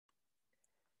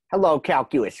Hello,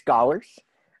 calculus scholars.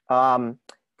 Um,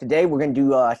 Today we're going to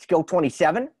do skill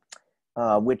 27,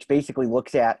 which basically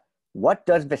looks at what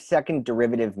does the second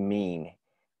derivative mean?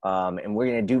 And we're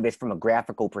going to do this from a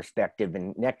graphical perspective,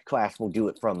 and next class we'll do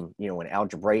it from an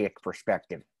algebraic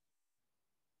perspective.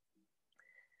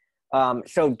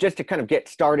 So just to kind of get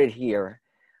started here,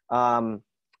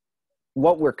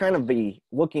 what we're kind of be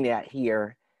looking at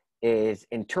here is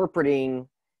interpreting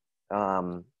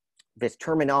this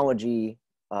terminology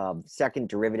of second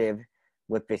derivative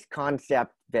with this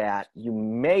concept that you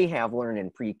may have learned in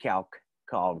pre-calc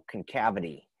called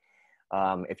concavity.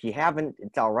 If you haven't,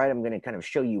 it's all right. I'm going to kind of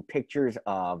show you pictures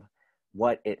of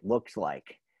what it looks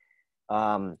like.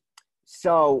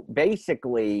 So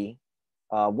basically,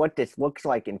 what this looks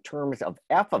like in terms of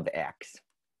f of x,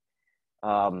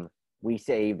 we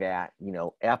say that,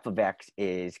 f of x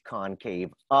is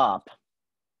concave up,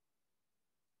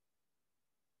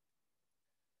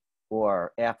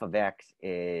 or f of x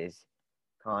is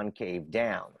concave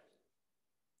down.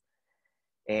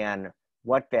 And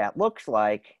what that looks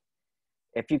like,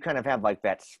 if you kind of have like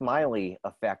that smiley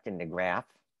effect in the graph,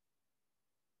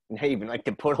 and I even like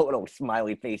to put a little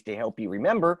smiley face to help you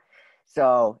remember.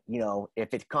 So,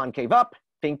 if it's concave up,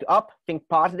 think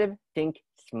positive, think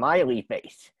smiley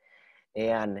face.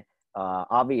 And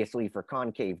obviously for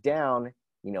concave down,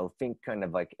 think kind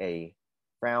of like a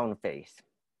frown face.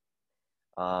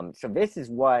 So this is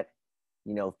what,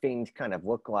 things kind of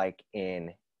look like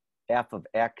in f of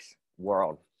x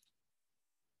world.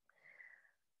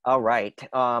 All right,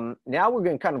 now we're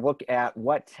going to kind of look at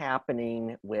what's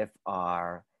happening with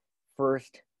our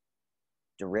first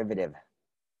derivative.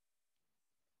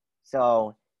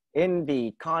 So in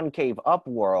the concave up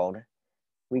world,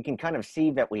 we can kind of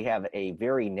see that we have a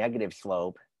very negative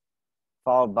slope,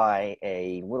 followed by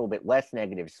a little bit less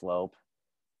negative slope,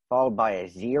 followed by a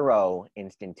zero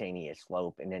instantaneous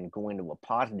slope, and then go into a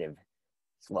positive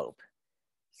slope.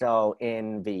 So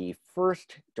in the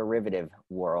first derivative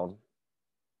world,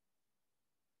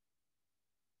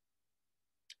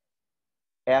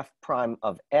 f prime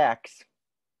of x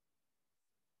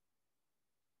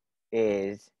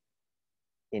is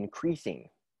increasing.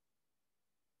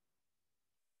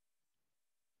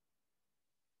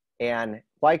 And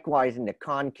likewise, in the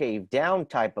concave down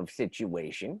type of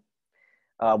situation,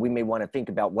 we may want to think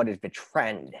about what is the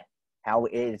trend? How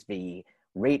is the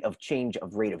rate of change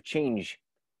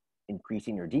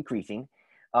increasing or decreasing?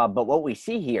 But what we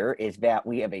see here is that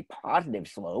we have a positive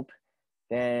slope,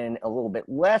 then a little bit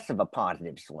less of a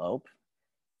positive slope,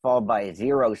 followed by a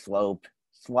zero slope,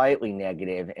 slightly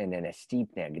negative, and then a steep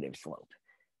negative slope.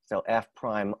 So f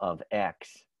prime of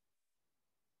x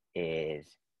is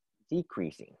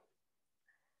decreasing.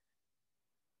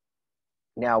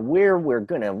 Now, where we're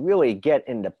going to really get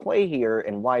into play here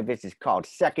and why this is called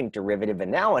second derivative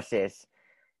analysis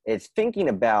is thinking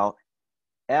about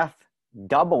f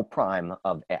double prime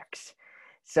of x.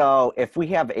 So if we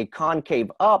have a concave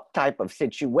up type of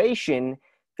situation,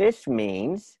 this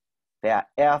means that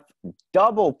f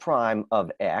double prime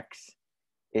of x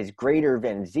is greater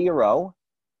than 0,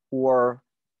 or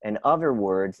in other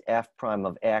words, f prime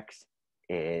of x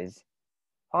is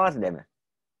positive.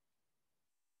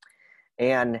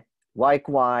 And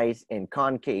likewise in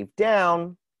concave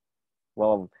down,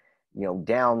 well,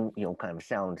 down, kind of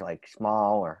sounds like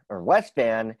small or less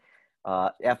than,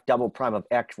 f double prime of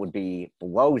x would be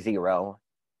below 0,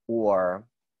 or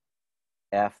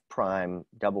f prime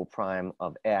double prime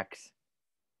of x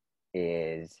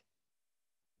is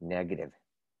negative.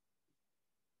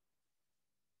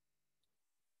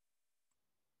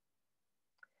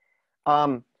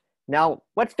 Now,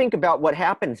 let's think about what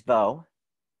happens, though.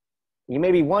 You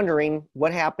may be wondering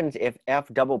what happens if f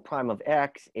double prime of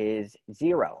x is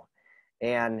 0.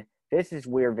 And this is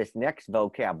where this next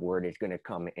vocab word is going to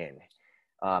come in.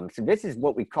 So this is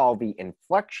what we call the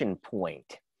inflection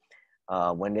point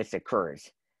when this occurs.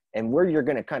 And where you're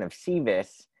going to kind of see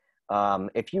this,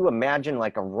 if you imagine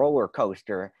like a roller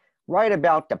coaster, right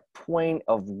about the point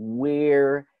of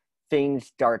where things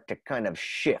start to kind of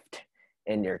shift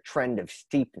in their trend of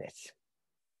steepness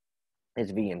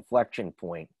is the inflection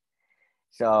point.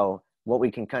 So what we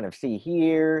can kind of see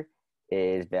here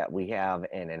is that we have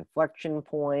an inflection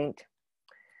point.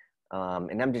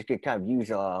 And I'm just going to kind of use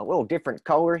a little different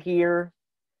color here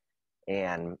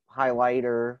and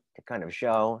highlighter to kind of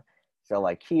show. So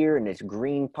like here in this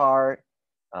green part,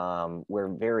 we're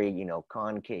very,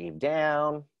 concave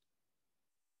down.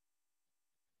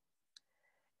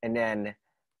 And then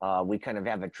we kind of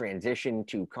have a transition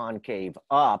to concave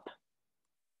up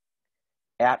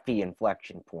at the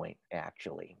inflection point,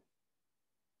 actually.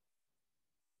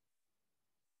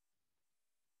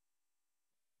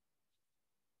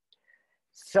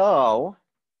 So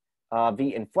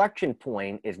the inflection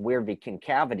point is where the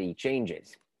concavity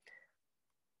changes.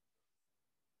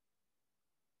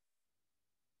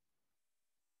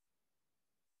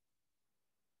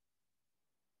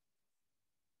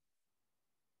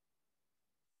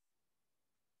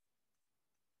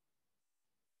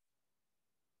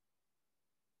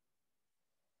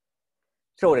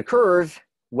 So it occurs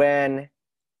when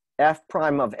f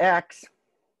prime of x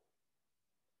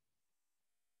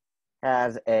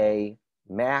has a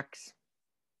max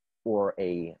or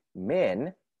a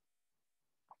min,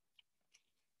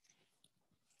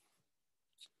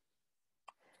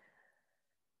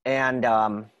 and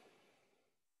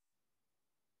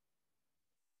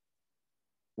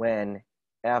when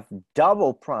f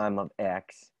double prime of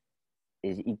x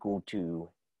is equal to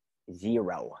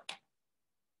 0.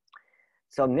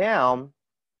 So now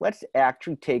let's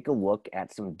actually take a look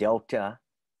at some delta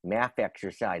math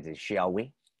exercises, shall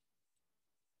we?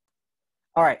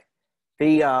 All right,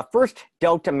 the first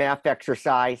delta math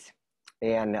exercise,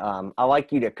 and I'd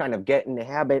like you to kind of get in the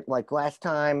habit, like last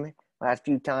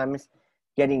few times,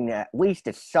 getting at least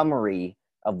a summary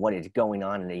of what is going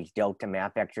on in these delta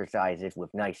math exercises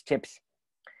with nice tips.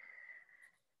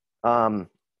 But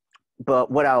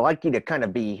what I'd like you to kind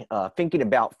of be thinking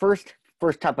about first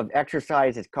type of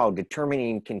exercise is called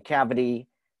determining concavity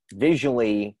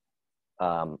visually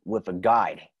with a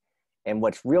guide. And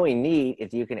what's really neat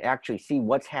is you can actually see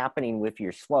what's happening with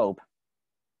your slope.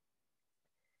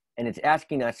 And it's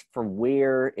asking us for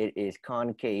where it is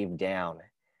concave down.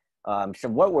 So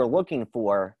what we're looking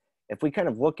for, if we kind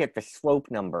of look at the slope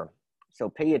number, so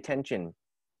pay attention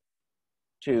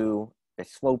to the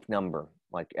slope number,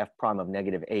 like f prime of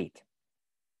 -8,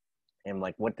 and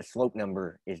like what the slope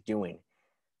number is doing.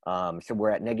 So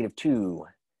we're at -2,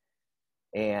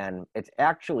 and it's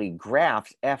actually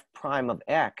graphs f prime of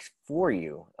x for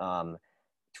you.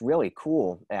 It's really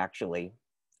cool, actually.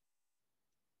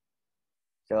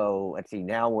 So let's see,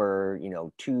 now we're,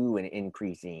 2 and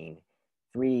increasing,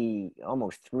 3,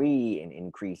 almost 3 and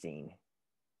increasing.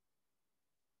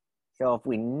 So if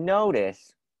we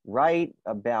notice right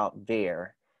about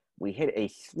there, we hit a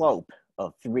slope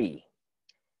of 3.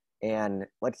 And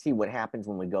let's see what happens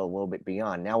when we go a little bit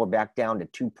beyond. Now we're back down to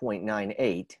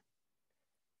 2.98.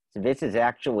 So this is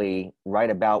actually right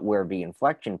about where the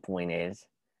inflection point is.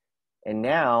 And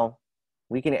now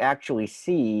we can actually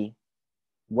see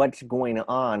what's going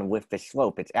on with the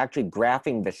slope. It's actually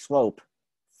graphing the slope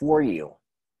for you.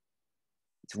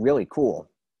 It's really cool.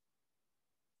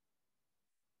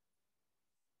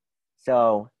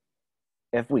 So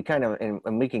if we kind of,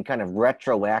 and we can kind of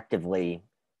retroactively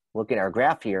look at our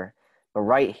graph here, but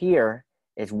right here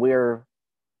is where,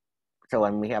 so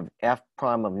when we have f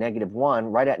prime of -1,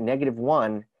 right at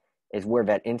 -1 is where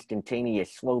that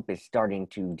instantaneous slope is starting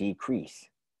to decrease.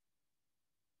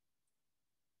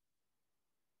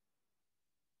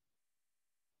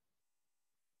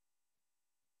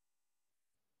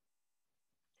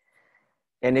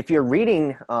 And if you're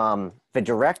reading the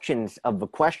directions of the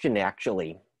question,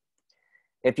 actually,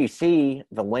 if you see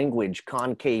the language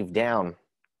concave down,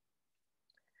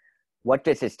 what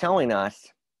this is telling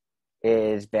us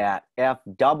is that f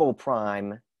double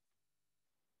prime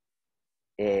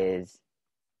is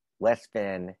less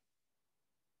than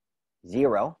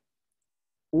 0,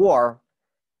 or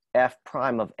f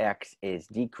prime of x is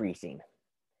decreasing.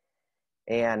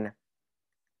 And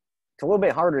it's a little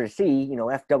bit harder to see,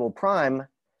 f double prime,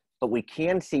 but we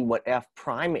can see what f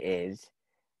prime is.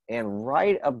 And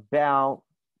right about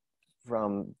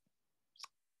from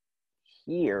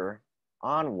here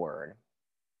onward,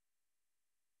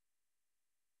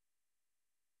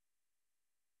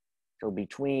 so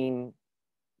between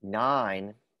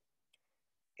 9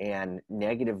 and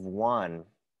 -1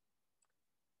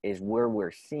 is where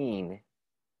we're seeing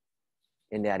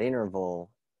in that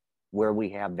interval where we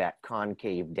have that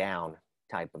concave down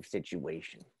type of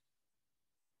situation.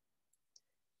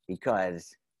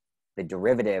 Because the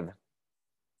derivative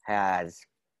has,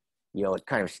 it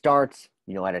kind of starts,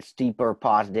 at a steeper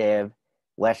positive,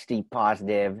 less steep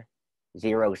positive,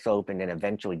 0 slope, and then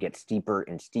eventually gets steeper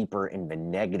and steeper in the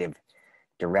negative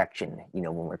direction,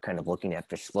 when we're kind of looking at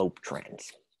the slope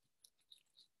trends.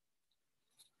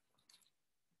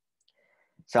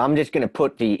 So I'm just going to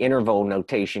put the interval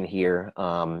notation here.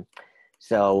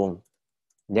 So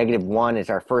 -1 is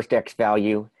our first x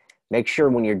value. Make sure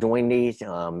when you're doing these,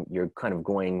 you're kind of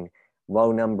going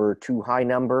low number to high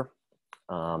number,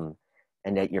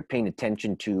 and that you're paying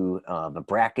attention to the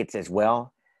brackets as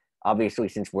well. Obviously,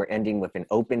 since we're ending with an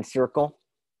open circle.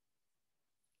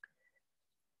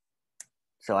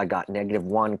 So I got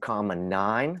 -1,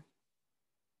 9.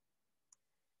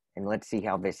 And let's see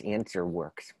how this answer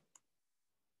works.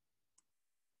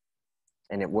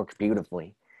 And it works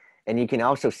beautifully. And you can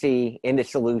also see in the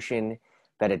solution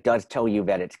that it does tell you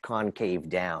that it's concave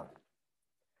down.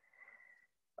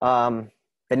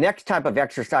 The next type of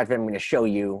exercise that I'm going to show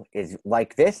you is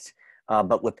like this,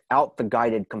 but without the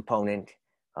guided component.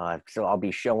 So I'll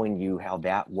be showing you how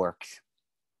that works.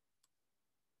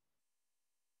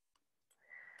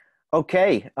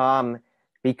 Okay,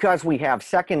 because we have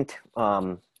second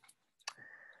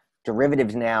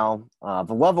derivatives now,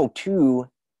 the level 2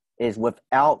 is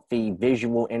without the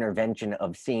visual intervention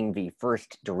of seeing the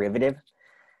first derivative.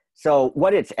 So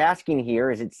what it's asking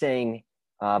here is it's saying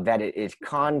that it is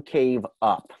concave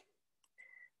up.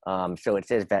 So it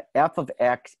says that f of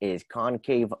x is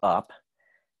concave up.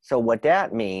 So what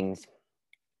that means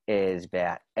is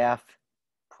that f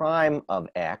prime of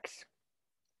x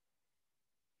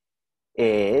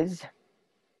is,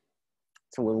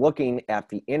 so we're looking at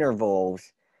the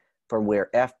intervals for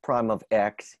where f prime of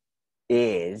x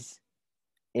is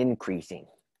increasing.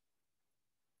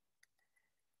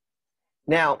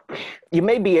 Now, you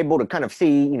may be able to kind of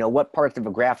see, what parts of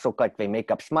a graph look like they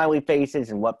make up smiley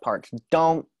faces and what parts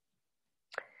don't.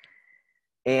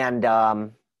 And,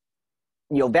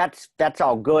 that's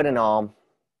all good and all.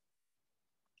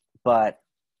 But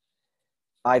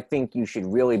I think you should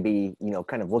really be,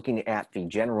 kind of looking at the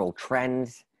general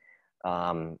trends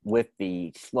with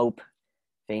the slope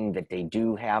thing that they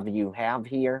do have you have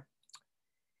here.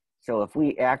 So if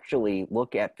we actually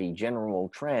look at the general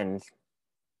trends,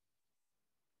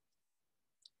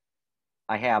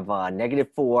 I have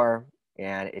 -4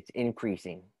 and it's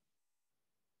increasing.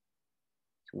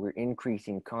 So we're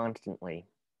increasing constantly.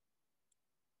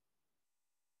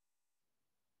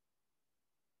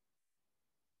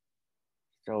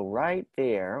 So right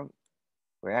there,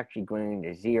 we're actually going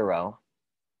to 0.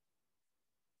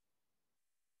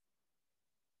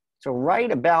 So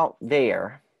right about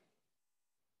there,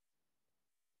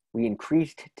 we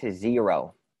increased to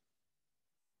 0.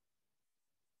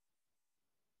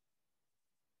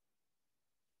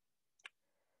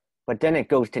 But then it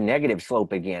goes to negative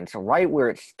slope again. So right where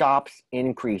it stops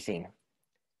increasing.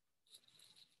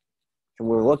 So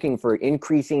we're looking for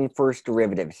increasing first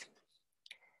derivatives.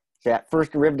 So that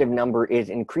first derivative number is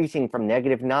increasing from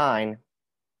 -9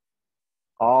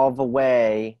 all the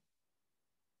way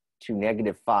to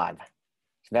 -5.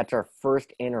 So that's our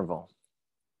first interval.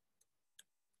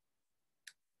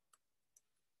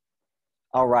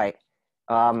 All right.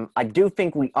 I do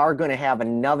think we are going to have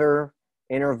another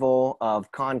interval of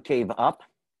concave up.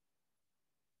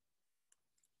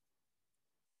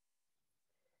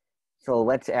 So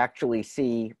let's actually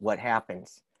see what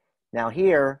happens. Now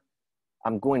here,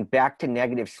 I'm going back to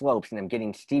negative slopes and I'm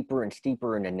getting steeper and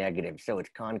steeper into negative. So it's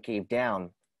concave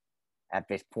down at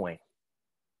this point.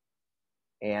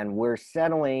 And we're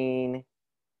settling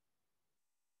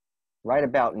right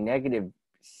about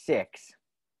 -6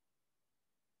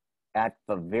 at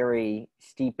the very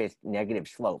steepest negative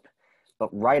slope. But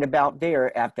right about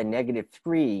there at the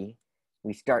 -3,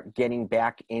 we start getting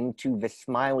back into the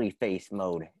smiley face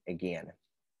mode again.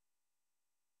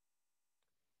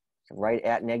 So right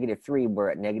at -3,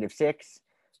 we're at -6,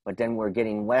 but then we're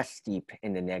getting less steep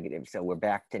in the negative. So we're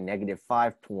back to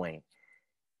 -5 point,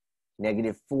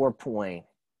 -4 point,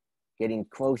 getting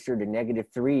closer to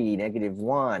 -3,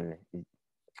 -1,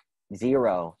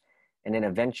 0, and then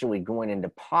eventually going into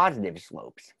positive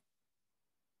slopes.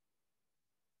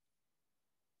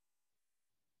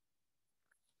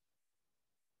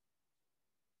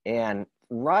 And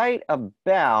right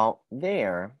about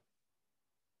there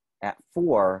at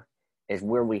 4 is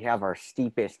where we have our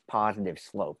steepest positive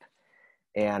slope.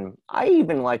 And I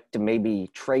even like to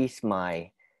maybe trace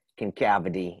my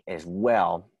concavity as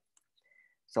well,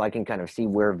 so I can kind of see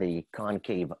where the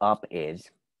concave up is.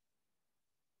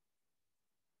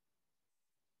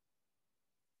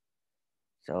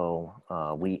 So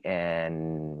we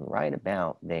end right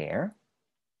about there.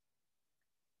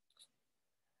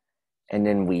 And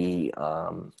then we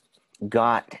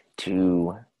got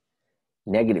to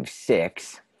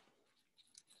 -6.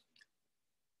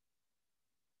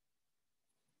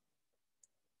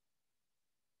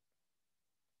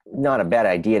 Not a bad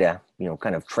idea to,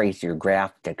 kind of trace your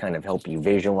graph to kind of help you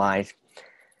visualize.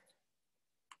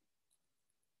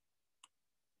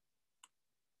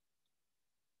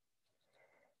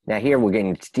 Now here we're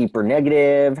getting steeper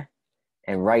negative,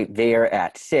 and right there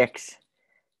at 6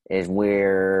 is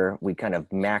where we kind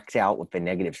of max out with the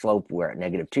negative slope. We're at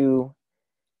 -2,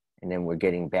 and then we're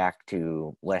getting back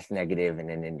to less negative and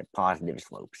then into positive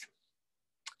slopes.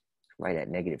 Right at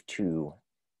 -2,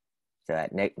 so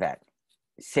that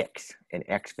 6 an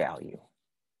x value.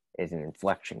 is an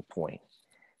inflection point.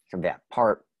 So that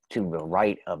part to the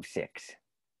right of 6 is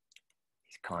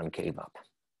concave up.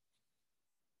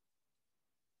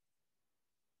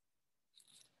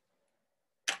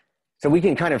 So we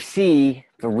can kind of see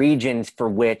the regions for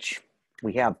which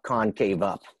we have concave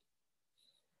up.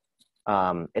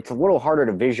 It's a little harder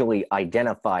to visually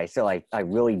identify, so I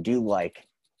really do like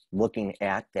looking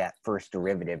at that first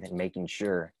derivative and making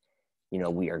sure, you know,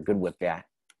 we are good with that.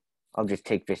 I'll just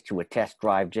take this to a test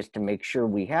drive just to make sure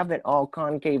we have it all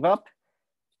concave up.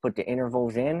 Put the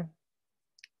intervals in.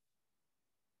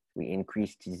 We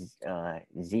increase to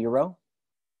 0,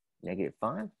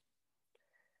 -5.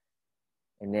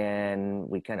 And then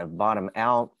we kind of bottom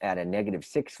out at a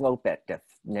 -6 slope at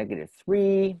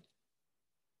 -3.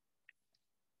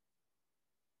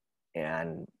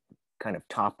 And kind of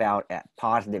top out at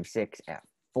 +6 at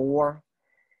 4.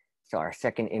 So our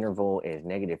second interval is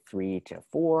 -3 to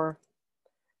 4.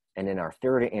 And then our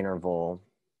third interval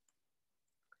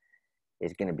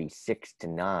is going to be 6 to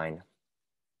 9.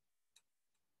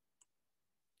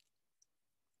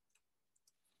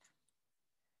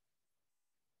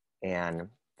 And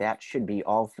that should be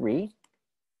all 3.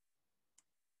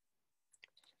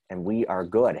 And we are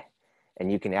good.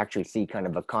 And you can actually see kind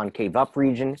of a concave up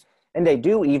region. And they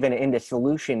do even in the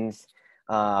solutions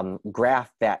graph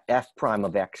that f prime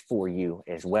of x for you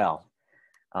as well.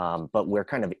 But we're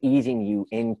kind of easing you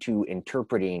into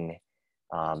interpreting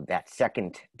that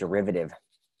second derivative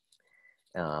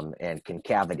and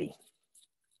concavity.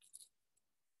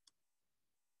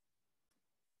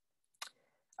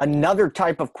 Another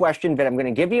type of question that I'm going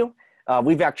to give you,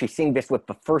 we've actually seen this with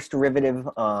the first derivative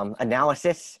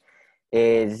analysis,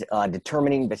 is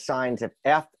determining the signs of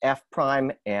f, f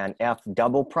prime, and f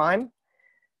double prime.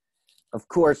 Of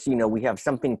course, you know, we have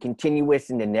something continuous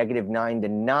in the -9 to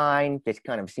 9. This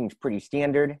kind of seems pretty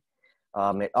standard.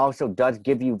 It also does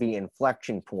give you the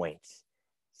inflection points.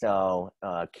 So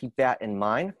keep that in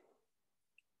mind.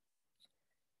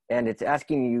 And it's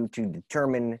asking you to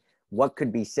determine what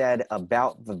could be said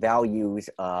about the values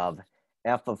of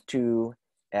f of 2,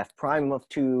 f prime of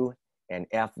 2, and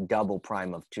f double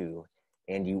prime of 2.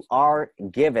 And you are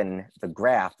given the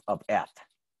graph of f.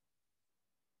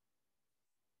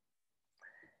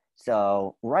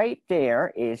 So right there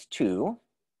is 2.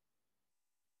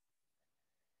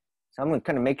 So I'm going to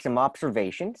kind of make some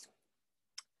observations.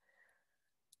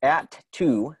 At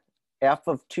 2, f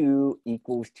of 2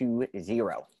 equals to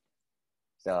 0.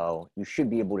 So you should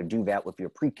be able to do that with your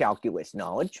pre-calculus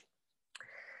knowledge.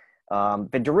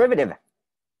 The derivative,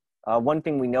 one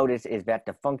thing we notice is that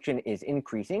the function is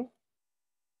increasing.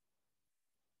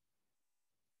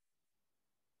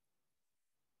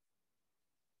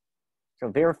 So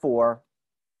therefore,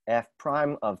 f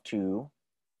prime of 2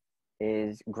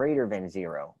 is greater than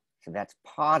 0. So that's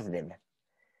positive.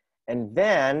 And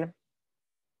then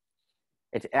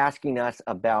it's asking us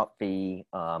about the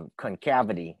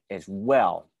concavity as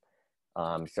well.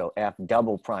 So f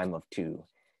double prime of 2.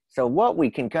 So what we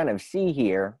can kind of see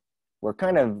here, we're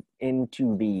kind of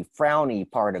into the frowny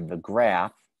part of the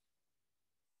graph.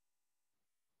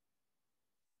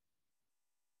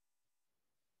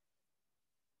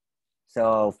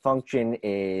 So function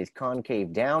is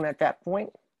concave down at that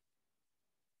point.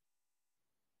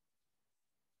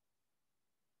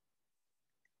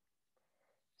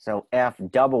 So f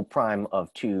double prime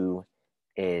of 2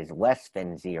 is less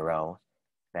than 0.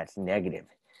 That's negative.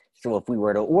 So if we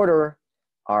were to order,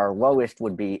 our lowest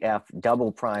would be f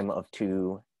double prime of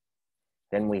 2.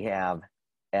 Then we have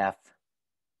f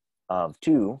of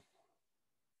 2,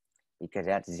 because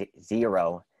that's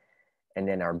 0. And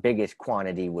then our biggest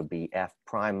quantity would be f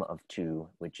prime of 2,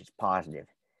 which is positive.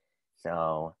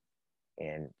 So,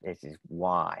 and this is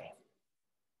y.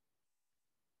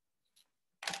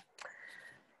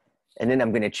 And then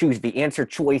I'm going to choose the answer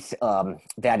choice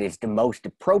that is the most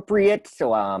appropriate.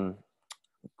 So I'm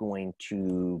going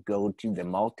to go to the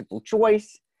multiple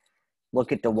choice,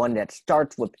 look at the one that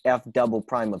starts with f double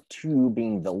prime of 2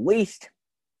 being the least.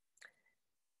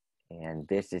 And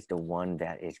this is the one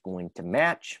that is going to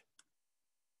match.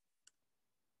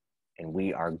 And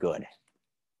we are good.